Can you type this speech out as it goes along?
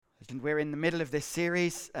And we're in the middle of this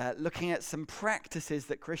series looking at some practices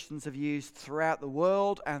that Christians have used throughout the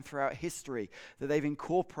world and throughout history that they've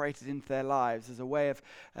incorporated into their lives as a way of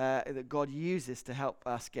that God uses to help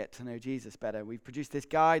us get to know Jesus better. We've produced this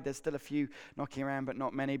guide. There's still a few knocking around, but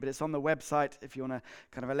not many. But it's on the website if you want a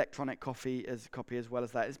kind of electronic copy as well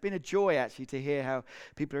as that. It's been a joy actually to hear how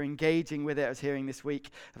people are engaging with it. I was hearing this week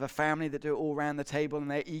of a family that do it all around the table and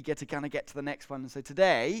they're eager to kind of get to the next one. And so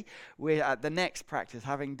today we're at the next practice,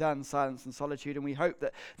 having done silence and solitude, and we hope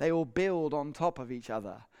that they all build on top of each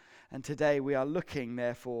other. And today we are looking,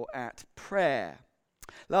 therefore, at prayer.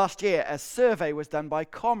 Last year, a survey was done by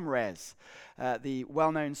ComRes, the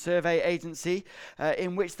well-known survey agency,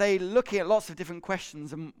 in which they looking at lots of different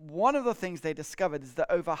questions. And one of the things they discovered is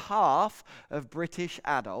that over half of British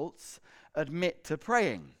adults admit to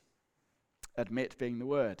praying. Admit being the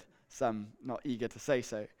word. Some not eager to say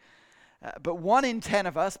so. But 1 in 10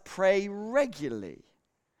 of us pray regularly.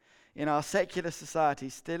 In our secular society,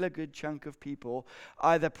 still a good chunk of people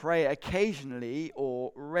either pray occasionally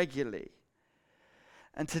or regularly.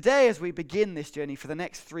 And today, as we begin this journey for the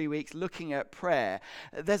next 3 weeks looking at prayer,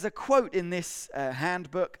 there's a quote in this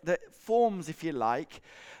handbook that forms, if you like,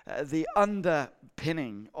 the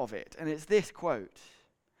underpinning of it. And it's this quote: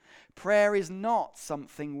 "Prayer is not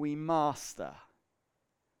something we master,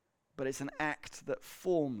 but it's an act that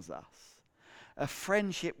forms us, a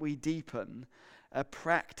friendship we deepen, a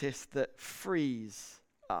practice that frees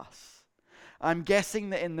us." I'm guessing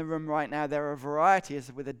that in the room right now there are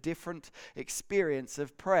varieties with a different experience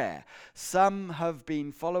of prayer. Some have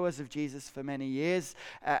been followers of Jesus for many years,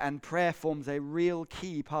 and prayer forms a real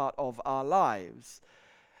key part of our lives.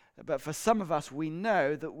 But for some of us, we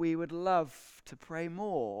know that we would love to pray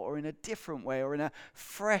more, or in a different way, or in a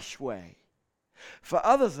fresh way. For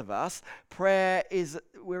others of us,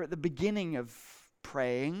 we're at the beginning of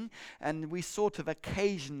praying, and we sort of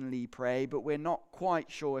occasionally pray, but we're not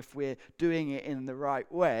quite sure if we're doing it in the right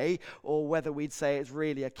way, or whether we'd say it's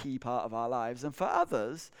really a key part of our lives. And for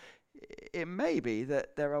others, it may be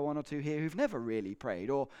that there are one or two here who've never really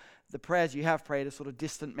prayed, or the prayers you have prayed are sort of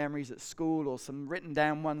distant memories at school, or some written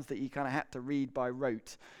down ones that you kind of had to read by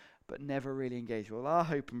rote, but never really engaged. Well, our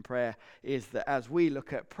hope and prayer is that as we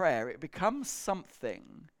look at prayer, it becomes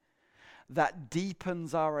something that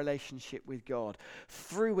deepens our relationship with God,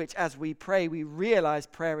 through which, as we pray, we realize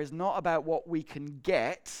prayer is not about what we can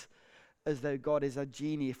get, as though God is a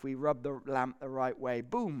genie. If we rub the lamp the right way,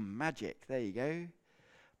 boom, magic, there you go.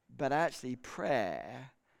 But actually,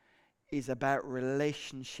 prayer is about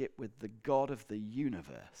relationship with the God of the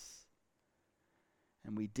universe.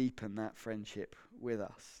 And we deepen that friendship with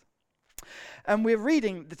us. And we're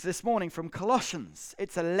reading this morning from Colossians.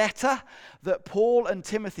 It's a letter that Paul and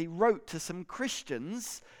Timothy wrote to some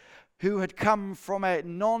Christians who had come from a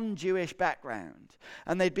non-Jewish background,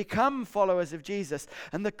 and they'd become followers of Jesus.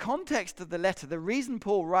 And the context of the letter, the reason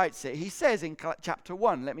Paul writes it, he says in chapter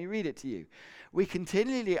 1, let me read it to you. "We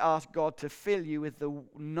continually ask God to fill you with the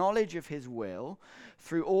knowledge of his will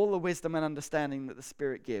through all the wisdom and understanding that the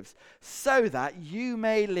Spirit gives, so that you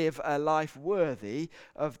may live a life worthy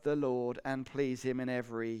of the Lord and please him in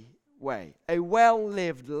every way." A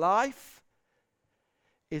well-lived life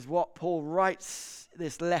is what Paul writes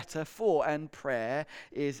this letter for, and prayer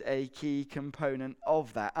is a key component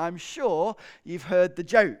of that. I'm sure you've heard the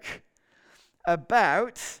joke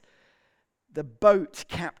about the boat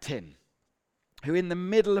captain who in the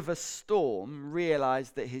middle of a storm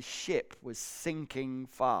realized that his ship was sinking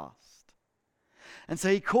fast. And so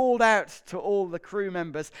he called out to all the crew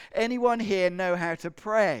members, "Anyone here know how to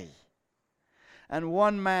pray?" And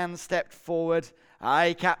one man stepped forward,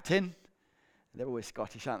 "Aye, Captain." They're always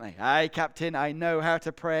Scottish, aren't they? "Aye, Captain, I know how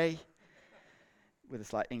to pray." With a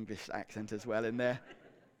slight English accent as well in there.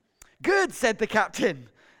 "Good," said the captain.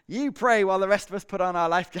 "You pray while the rest of us put on our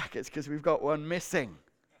life jackets, because we've got one missing."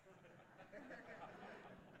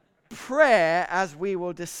 Prayer, as we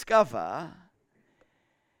will discover,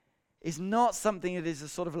 is not something that is a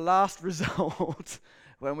sort of last resort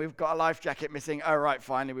when we've got a life jacket missing. Oh, right,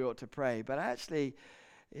 finally we ought to pray. But actually,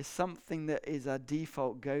 it's something that is a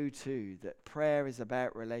default go-to, that prayer is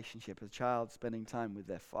about relationship, a child spending time with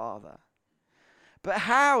their father. But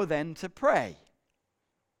how then to pray?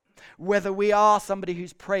 Whether we are somebody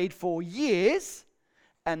who's prayed for years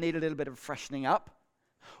and need a little bit of freshening up,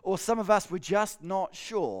 or some of us were just not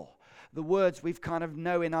sure. The words we've kind of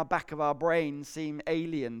know in our back of our brain seem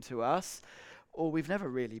alien to us, or we've never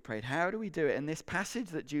really prayed. How do we do it? And this passage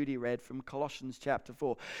that Judy read from Colossians chapter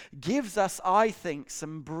 4 gives us, I think,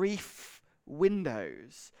 some brief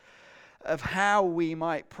windows of how we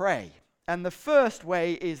might pray. And the first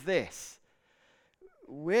way is this.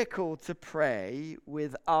 we're called to pray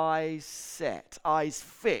with eyes set, eyes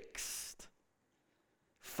fixed,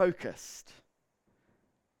 focused.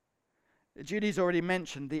 Judy's already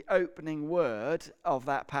mentioned the opening word of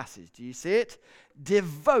that passage. Do you see it?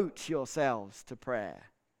 Devote yourselves to prayer.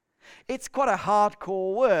 It's quite a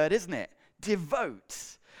hardcore word, isn't it?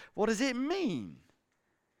 Devote. What does it mean?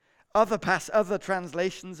 Other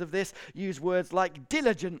translations of this use words like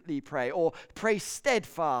diligently pray or pray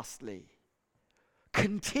steadfastly,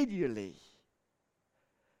 continually.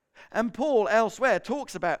 And Paul elsewhere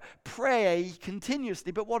talks about pray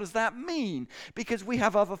continuously, but what does that mean? Because we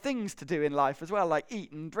have other things to do in life as well, like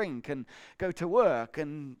eat and drink and go to work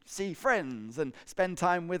and see friends and spend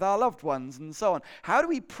time with our loved ones and so on. How do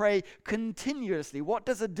we pray continuously? What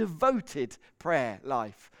does a devoted prayer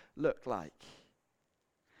life look like?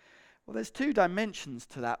 Well, there's two dimensions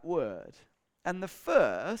to that word. And the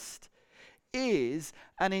first is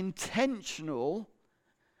an intentional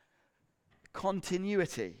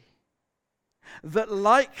continuity. That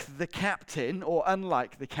like the captain, or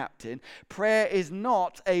unlike the captain, prayer is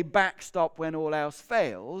not a backstop when all else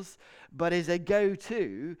fails, but is a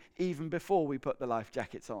go-to even before we put the life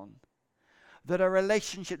jackets on. That a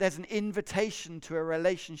relationship, there's an invitation to a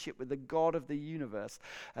relationship with the God of the universe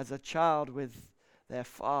as a child with their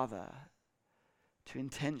father to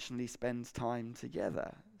intentionally spend time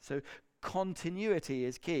together. So continuity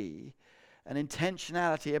is key. And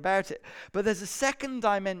intentionality about it. But there's a second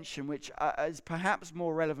dimension which is perhaps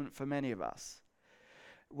more relevant for many of us.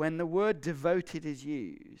 When the word devoted is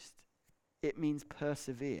used, it means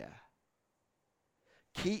persevere.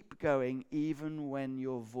 Keep going even when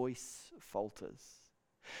your voice falters.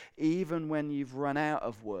 Even when you've run out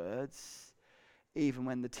of words. Even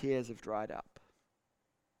when the tears have dried up.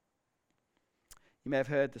 You may have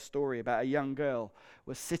heard the story about a young girl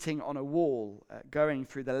was sitting on a wall going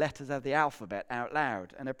through the letters of the alphabet out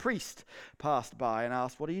loud, and a priest passed by and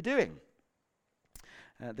asked, "What are you doing?"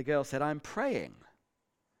 The girl said, "I'm praying."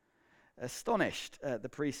 Astonished, the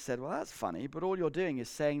priest said, "Well, that's funny, but all you're doing is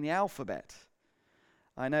saying the alphabet."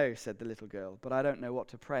 "I know," said the little girl, "but I don't know what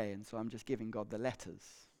to pray, and so I'm just giving God the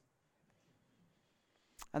letters."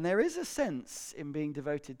 And there is a sense in being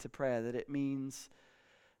devoted to prayer that it means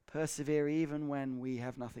persevere even when we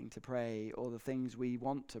have nothing to pray or the things we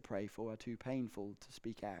want to pray for are too painful to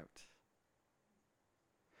speak out.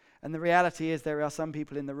 And the reality is there are some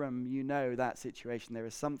people in the room, you know that situation. There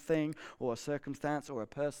is something or a circumstance or a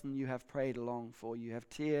person you have prayed along for, you have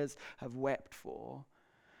tears, have wept for.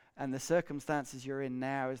 And the circumstances you're in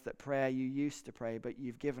now is that prayer you used to pray, but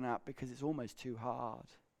you've given up because it's almost too hard.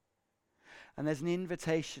 And there's an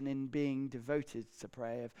invitation in being devoted to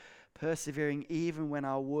prayer of persevering even when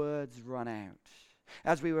our words run out.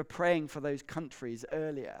 As we were praying for those countries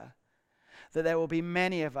earlier, that there will be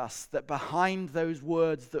many of us that behind those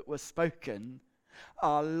words that were spoken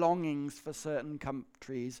are longings for certain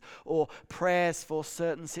countries or prayers for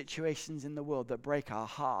certain situations in the world that break our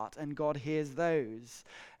heart. And God hears those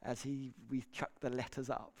as we chuck the letters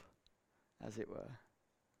up, as it were.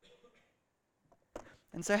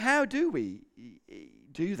 And so how do we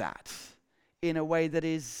do that in a way that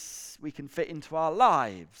we can fit into our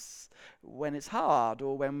lives when it's hard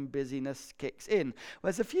or when busyness kicks in?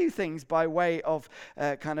 Well, there's a few things by way of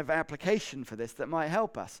kind of application for this that might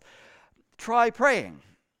help us. Try praying.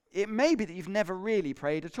 It may be that you've never really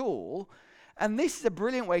prayed at all, and this is a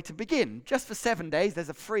brilliant way to begin. Just for 7 days, there's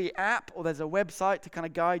a free app or there's a website to kind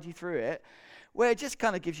of guide you through it, where it just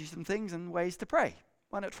kind of gives you some things and ways to pray.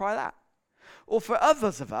 Why not try that? Or for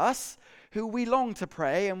others of us who we long to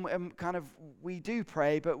pray and kind of we do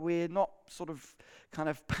pray, but we're not sort of kind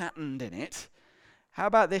of patterned in it. How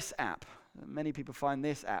about this app? Many people find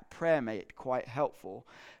this app, PrayerMate, quite helpful.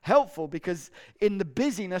 Helpful because in the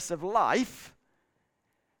busyness of life,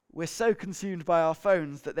 we're so consumed by our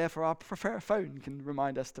phones that therefore our phone can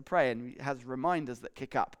remind us to pray, and it has reminders that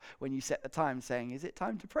kick up when you set the time saying, "Is it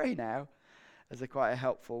time to pray now?" as quite a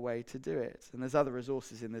helpful way to do it. And there's other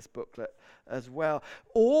resources in this booklet as well.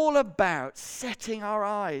 All about setting our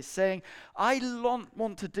eyes, saying, I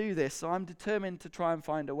want to do this, so I'm determined to try and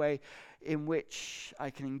find a way in which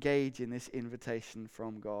I can engage in this invitation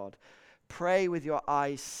from God. Pray with your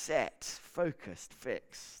eyes set, focused,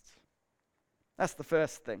 fixed. That's the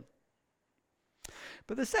first thing.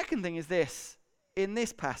 But the second thing is this. In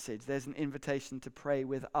this passage, there's an invitation to pray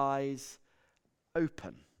with eyes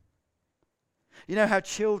open. You know how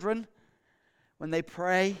children, when they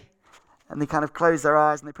pray, and they kind of close their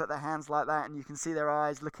eyes and they put their hands like that, and you can see their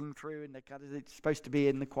eyes looking through, and they're supposed to be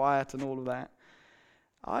in the quiet and all of that.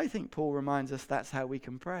 I think Paul reminds us that's how we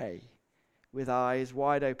can pray. with eyes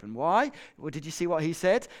wide open. Why? Well, did you see what he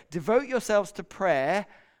said? Devote yourselves to prayer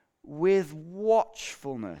with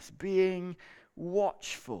watchfulness, being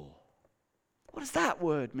watchful. What does that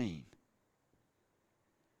word mean?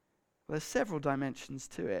 Well, there's several dimensions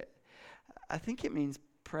to it. I think it means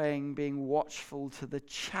praying, being watchful to the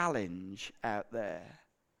challenge out there.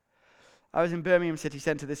 I was in Birmingham City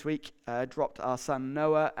Centre this week, dropped our son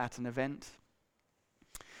Noah at an event.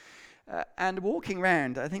 And walking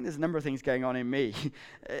around, I think there's a number of things going on in me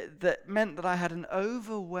that meant that I had an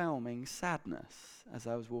overwhelming sadness as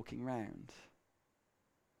I was walking around.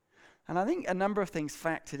 And I think a number of things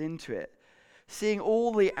factored into it. Seeing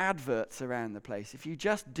all the adverts around the place. If you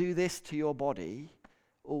just do this to your body,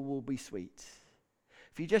 all will be sweet.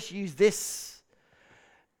 If you just use this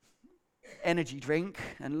energy drink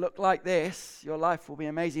and look like this, your life will be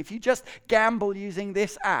amazing. If you just gamble using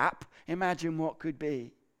this app, imagine what could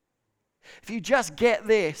be. If you just get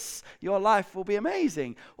this, your life will be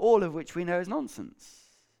amazing. All of which we know is nonsense.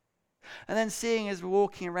 And then seeing as we're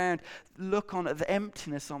walking around, look on at the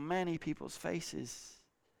emptiness on many people's faces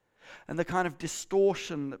and the kind of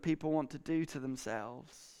distortion that people want to do to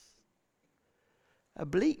themselves. A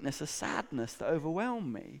bleakness, a sadness that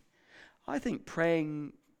overwhelmed me. I think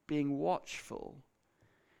praying, being watchful,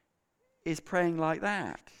 is praying like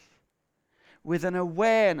that, with an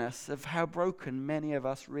awareness of how broken many of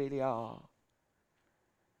us really are.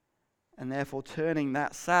 And therefore turning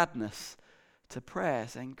that sadness to prayer,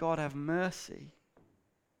 saying, God, have mercy.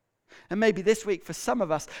 And maybe this week, for some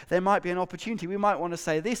of us, there might be an opportunity. We might want to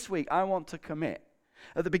say, this week, I want to commit.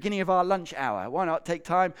 At the beginning of our lunch hour, why not take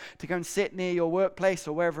time to go and sit near your workplace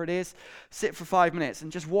or wherever it is, sit for 5 minutes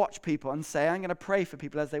and just watch people and say, I'm going to pray for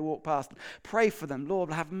people as they walk past. Pray for them. Lord,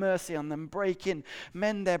 have mercy on them. Break in.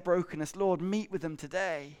 Mend their brokenness. Lord, meet with them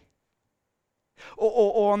today.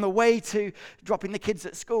 Or on the way to dropping the kids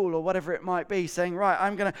at school or whatever it might be, saying, right,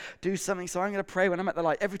 I'm going to do something, so I'm going to pray when I'm at the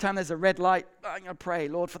light. Every time there's a red light, I'm going to pray,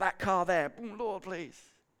 Lord, for that car there. Lord, please.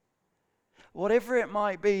 Whatever it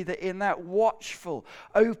might be, that in that watchful,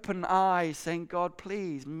 open eyes, saying, God,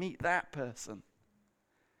 please meet that person.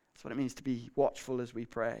 That's what it means to be watchful as we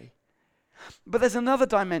pray. But there's another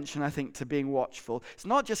dimension, I think, to being watchful. It's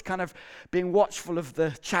not just kind of being watchful of the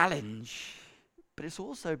challenge, but it's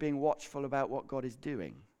also being watchful about what God is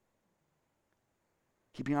doing.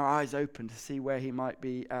 Keeping our eyes open to see where he might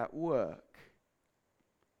be at work.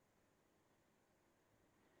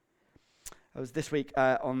 I was this week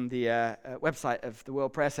on the website of the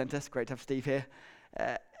World Prayer Centre. It's great to have Steve here.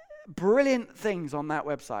 Brilliant things on that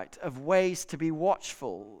website of ways to be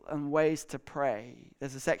watchful and ways to pray.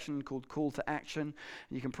 There's a section called Call to Action.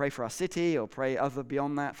 You can pray for our city or pray other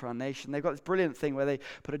beyond that for our nation. They've got this brilliant thing where they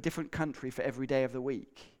put a different country for every day of the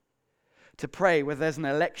week. To pray whether there's an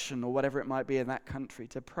election or whatever it might be in that country.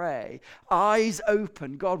 To pray. Eyes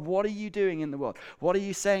open. God, what are you doing in the world? What are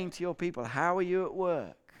you saying to your people? How are you at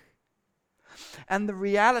work? And the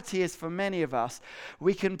reality is, for many of us,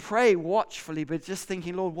 we can pray watchfully, but just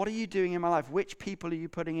thinking, Lord, what are you doing in my life? Which people are you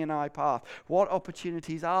putting in my path? What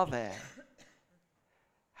opportunities are there?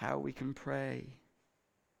 How we can pray.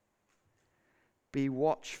 Be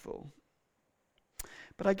watchful.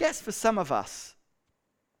 But I guess for some of us,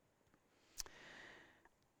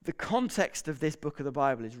 the context of this book of the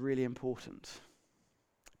Bible is really important.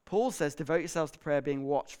 Paul says, devote yourselves to prayer, being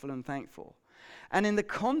watchful and thankful. And in the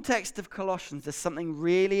context of Colossians, there's something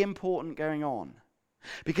really important going on.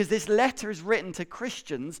 Because this letter is written to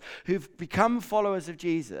Christians who've become followers of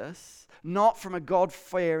Jesus, not from a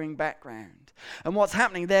God-fearing background. And what's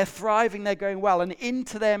happening, they're thriving, they're going well, and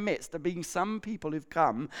into their midst are being some people who've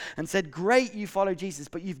come and said, great, you follow Jesus,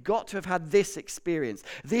 but you've got to have had this experience,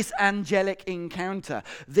 this angelic encounter,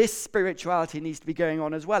 this spirituality needs to be going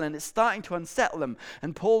on as well. And it's starting to unsettle them.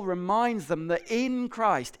 And Paul reminds them that in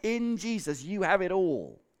Christ, in Jesus, you have it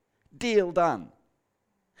all. Deal done.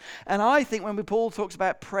 And I think when Paul talks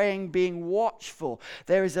about praying, being watchful,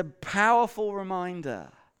 there is a powerful reminder,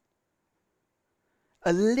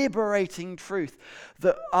 a liberating truth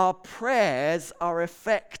that our prayers are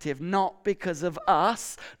effective not because of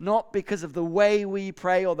us, not because of the way we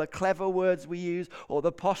pray or the clever words we use or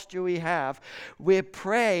the posture we have. We're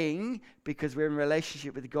praying because we're in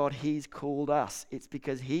relationship with God. He's called us. It's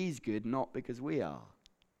because he's good, not because we are.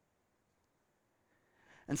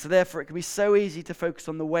 And so therefore it can be so easy to focus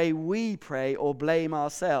on the way we pray or blame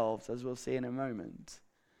ourselves, as we'll see in a moment.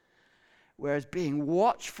 Whereas being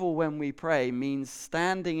watchful when we pray means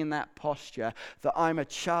standing in that posture that I'm a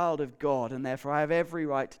child of God and therefore I have every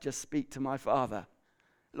right to just speak to my Father.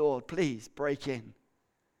 Lord, please break in.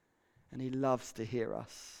 And he loves to hear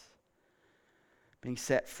us. being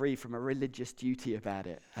set free from a religious duty about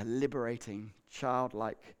it, a liberating,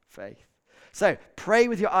 childlike faith. So, pray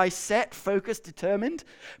with your eyes set, focused, determined.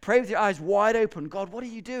 Pray with your eyes wide open. God, what are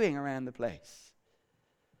you doing around the place?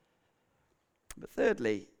 But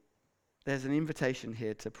thirdly, there's an invitation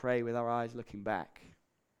here to pray with our eyes looking back.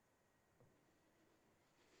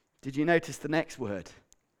 Did you notice the next word?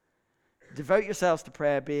 Devote yourselves to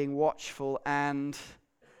prayer, being watchful and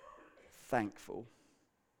thankful.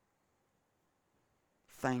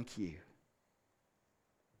 Thank you.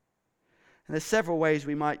 And there's several ways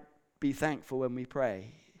we might be thankful when we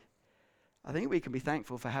pray. I think we can be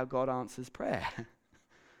thankful for how God answers prayer.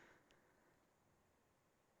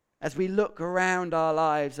 As we look around our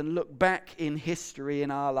lives and look back in history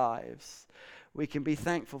in our lives, we can be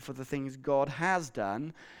thankful for the things God has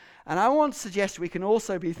done. And I want to suggest we can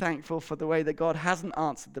also be thankful for the way that God hasn't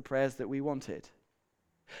answered the prayers that we wanted.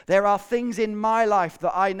 There are things in my life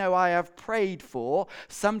that I know I have prayed for,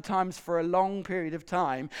 sometimes for a long period of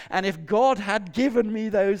time, and if God had given me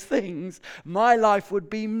those things, my life would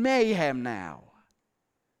be mayhem now,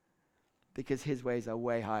 because his ways are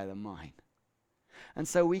way higher than mine. And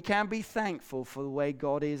so we can be thankful for the way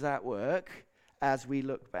God is at work as we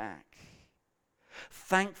look back.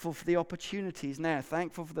 Thankful for the opportunities now.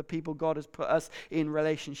 Thankful for the people God has put us in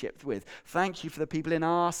relationships with. Thank you for the people in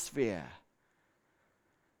our sphere.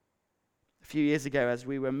 A few years ago, as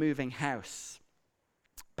we were moving house,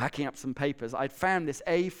 packing up some papers, I'd found this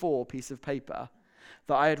A4 piece of paper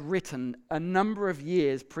that I had written a number of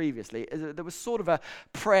years previously. There was sort of a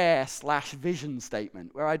prayer/vision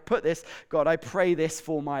statement where I'd put this, God, I pray this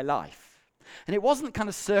for my life. And it wasn't kind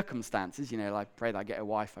of circumstances, like I pray that I get a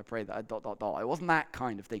wife, I pray that I ... It wasn't that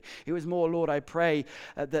kind of thing. It was more, Lord, I pray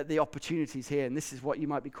that the opportunity's here and this is what you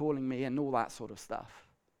might be calling me and all that sort of stuff.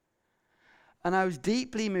 And I was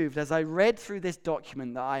deeply moved as I read through this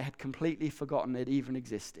document that I had completely forgotten it even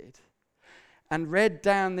existed. And read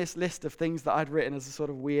down this list of things that I'd written as a sort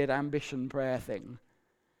of weird ambition prayer thing.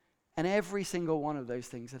 And every single one of those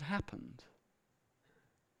things had happened.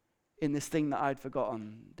 In this thing that I'd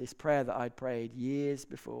forgotten, this prayer that I'd prayed years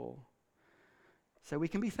before. So we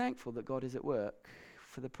can be thankful that God is at work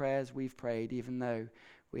for the prayers we've prayed, even though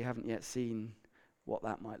we haven't yet seen what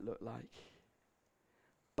that might look like.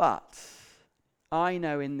 But I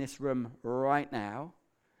know in this room right now,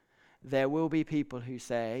 there will be people who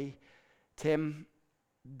say, Tim,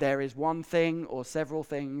 there is one thing or several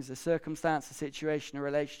things, a circumstance, a situation, a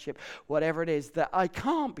relationship, whatever it is, that I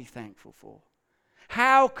can't be thankful for.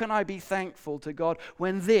 How can I be thankful to God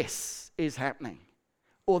when this is happening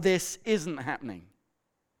or this isn't happening?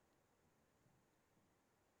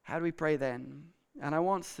 How do we pray then? And I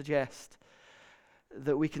want to suggest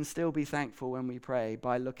that we can still be thankful when we pray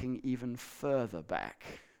by looking even further back.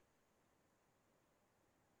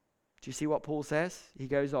 Do you see what Paul says? He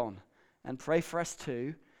goes on, and pray for us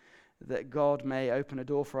too, that God may open a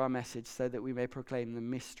door for our message so that we may proclaim the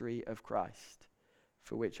mystery of Christ,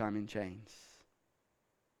 for which I'm in chains.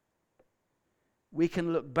 We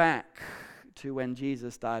can look back to when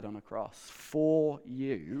Jesus died on a cross for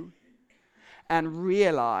you and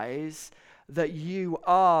realize that you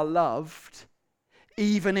are loved,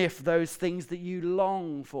 even if those things that you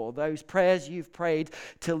long for, those prayers you've prayed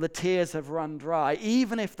till the tears have run dry,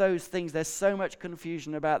 even if those things, there's so much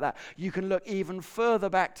confusion about that, you can look even further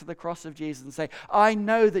back to the cross of Jesus and say, I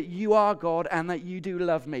know that you are God and that you do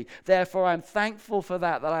love me. Therefore, I'm thankful for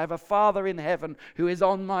that I have a Father in heaven who is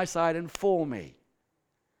on my side and for me.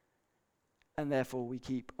 And therefore, we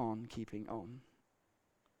keep on keeping on.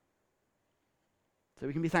 So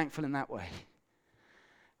we can be thankful in that way.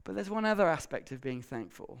 But there's one other aspect of being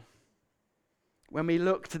thankful. When we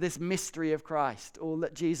look to this mystery of Christ, all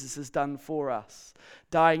that Jesus has done for us,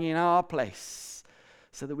 dying in our place,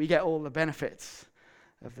 so that we get all the benefits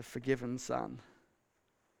of the forgiven Son.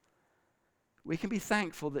 We can be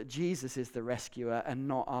thankful that Jesus is the rescuer and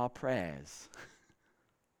not our prayers.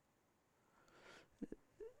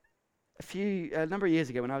 A number of years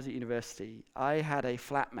ago when I was at university, I had a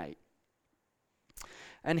flatmate.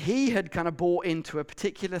 And he had kind of bought into a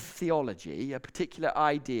particular theology, a particular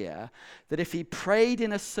idea, that if he prayed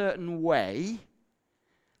in a certain way,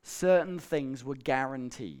 certain things were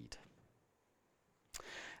guaranteed.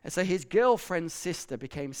 And so his girlfriend's sister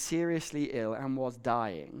became seriously ill and was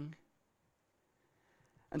dying.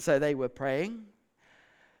 And so they were praying,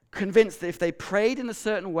 convinced that if they prayed in a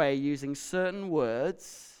certain way, using certain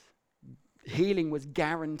words, healing was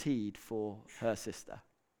guaranteed for her sister.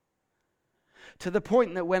 To the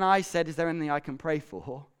point that when I said, is there anything I can pray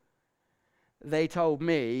for? They told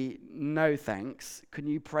me, no thanks. Can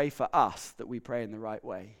you pray for us that we pray in the right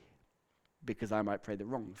way? Because I might pray the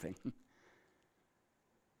wrong thing.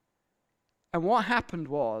 And what happened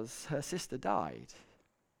was her sister died.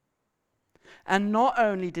 And not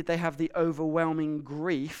only did they have the overwhelming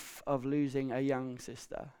grief of losing a young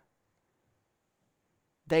sister,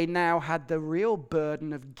 they now had the real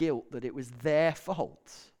burden of guilt that it was their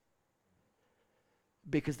fault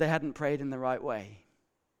because they hadn't prayed in the right way.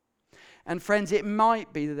 And friends, it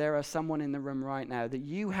might be that there are someone in the room right now that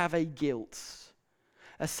you have a guilt,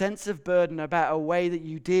 a sense of burden about a way that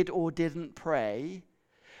you did or didn't pray,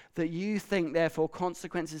 that you think therefore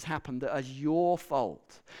consequences happened that as your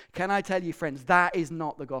fault. Can I tell you, friends, that is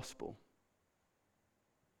not the gospel.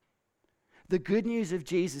 The good news of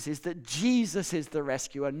Jesus is that Jesus is the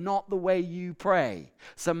rescuer, not the way you pray.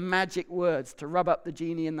 Some magic words to rub up the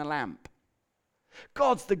genie in the lamp.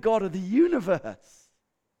 God's the God of the universe.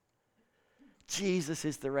 Jesus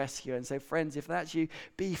is the rescuer. And so, friends, if that's you,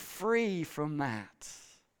 be free from that.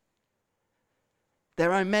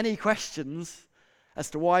 There are many questions as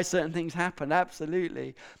to why certain things happen,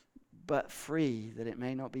 absolutely, but free that it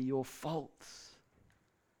may not be your fault.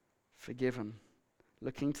 Forgiven.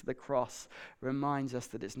 Looking to the cross reminds us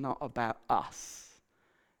that it's not about us,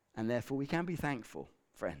 and therefore we can be thankful,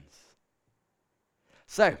 friends.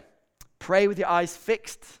 So, pray with your eyes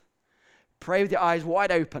fixed. Pray with your eyes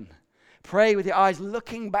wide open. Pray with your eyes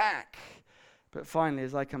looking back. But finally,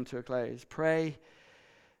 as I come to a close, pray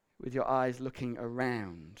with your eyes looking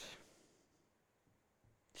around.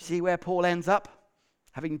 Do you see where Paul ends up?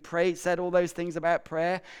 Having prayed, said all those things about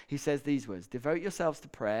prayer, he says these words: devote yourselves to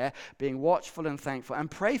prayer, being watchful and thankful,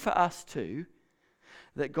 and pray for us too,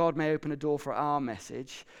 that God may open a door for our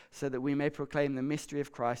message, so that we may proclaim the mystery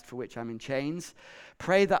of Christ, for which I'm in chains.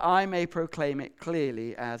 Pray that I may proclaim it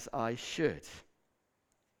clearly as I should.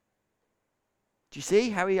 Do you see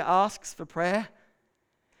how he asks for prayer?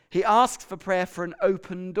 He asks for prayer for an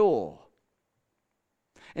open door.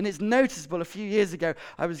 And it's noticeable, a few years ago,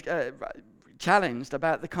 I was challenged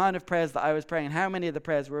about the kind of prayers that I was praying, and how many of the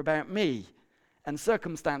prayers were about me and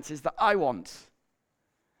circumstances that I want.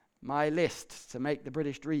 My list to make the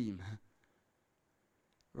British dream.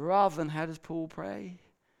 Rather than, how does Paul pray?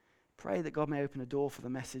 Pray that God may open a door for the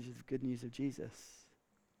message of the good news of Jesus.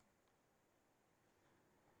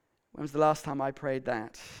 When was the last time I prayed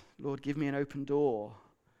that? Lord, give me an open door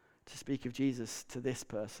to speak of Jesus to this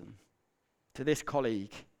person, to this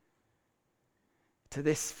colleague, to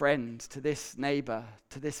this friend, to this neighbor,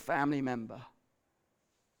 to this family member.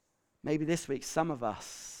 Maybe this week, some of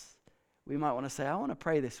us, we might want to say, I want to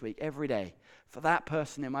pray this week every day for that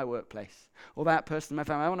person in my workplace or that person in my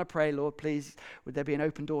family. I want to pray, Lord, please, would there be an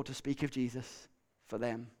open door to speak of Jesus for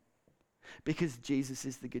them? Because Jesus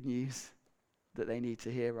is the good news that they need to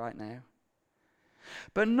hear right now.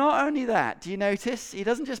 But not only that, do you notice? He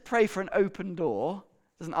doesn't just pray for an open door,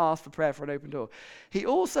 doesn't ask for prayer for an open door. He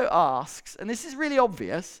also asks, and this is really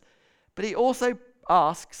obvious, but he also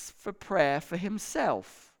asks for prayer for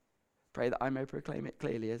himself. Pray that I may proclaim it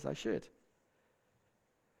clearly as I should.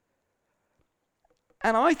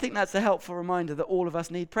 And I think that's a helpful reminder that all of us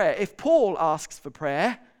need prayer. If Paul asks for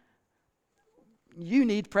prayer, you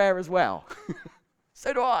need prayer as well.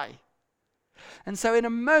 So do I. And so in a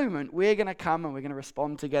moment, we're going to come and we're going to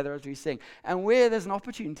respond together as we sing. And there's an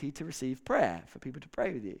opportunity to receive prayer, for people to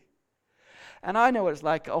pray with you. And I know what it's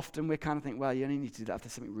like. Often we kind of think, well, you only need to do that if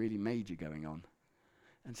there's something really major going on.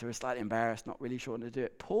 And so we're slightly embarrassed, not really sure how to do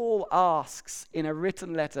it. Paul asks in a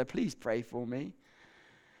written letter, please pray for me.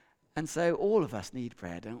 And so all of us need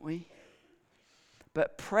prayer, don't we?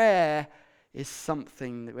 But prayer is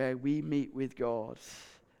something where we meet with God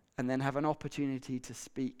and then have an opportunity to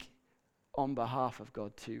speak on behalf of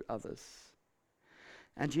God to others.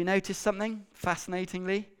 And do you notice something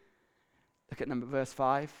fascinatingly? Look at verse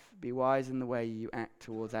 5. Be wise in the way you act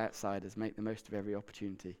towards outsiders. Make the most of every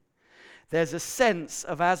opportunity. There's a sense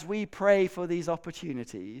of, as we pray for these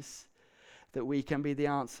opportunities, that we can be the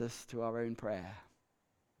answers to our own prayer.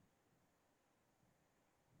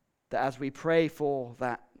 That as we pray for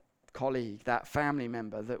that colleague, that family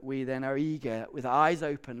member, that we then are eager, with eyes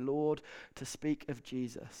open, Lord, to speak of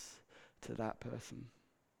Jesus to that person.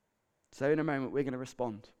 So in a moment, we're going to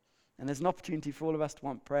respond. And there's an opportunity for all of us to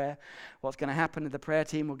want prayer. What's going to happen is the prayer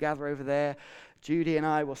team will gather over there. Judy and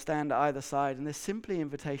I will stand at either side. And there's simply an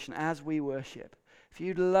invitation as we worship. If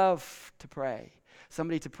you'd love to pray,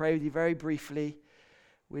 somebody to pray with you very briefly,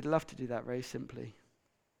 we'd love to do that very simply.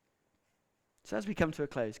 So as we come to a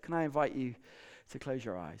close, can I invite you to close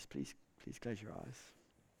your eyes? Please close your eyes.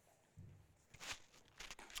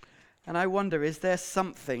 And I wonder, is there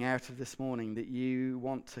something out of this morning that you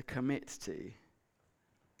want to commit to?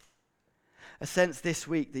 A sense this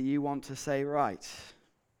week that you want to say, right,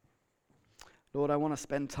 Lord, I want to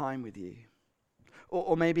spend time with you.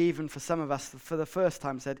 Or maybe even for some of us, for the first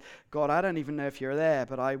time said, God, I don't even know if you're there,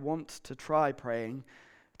 but I want to try praying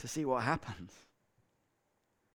to see what happens.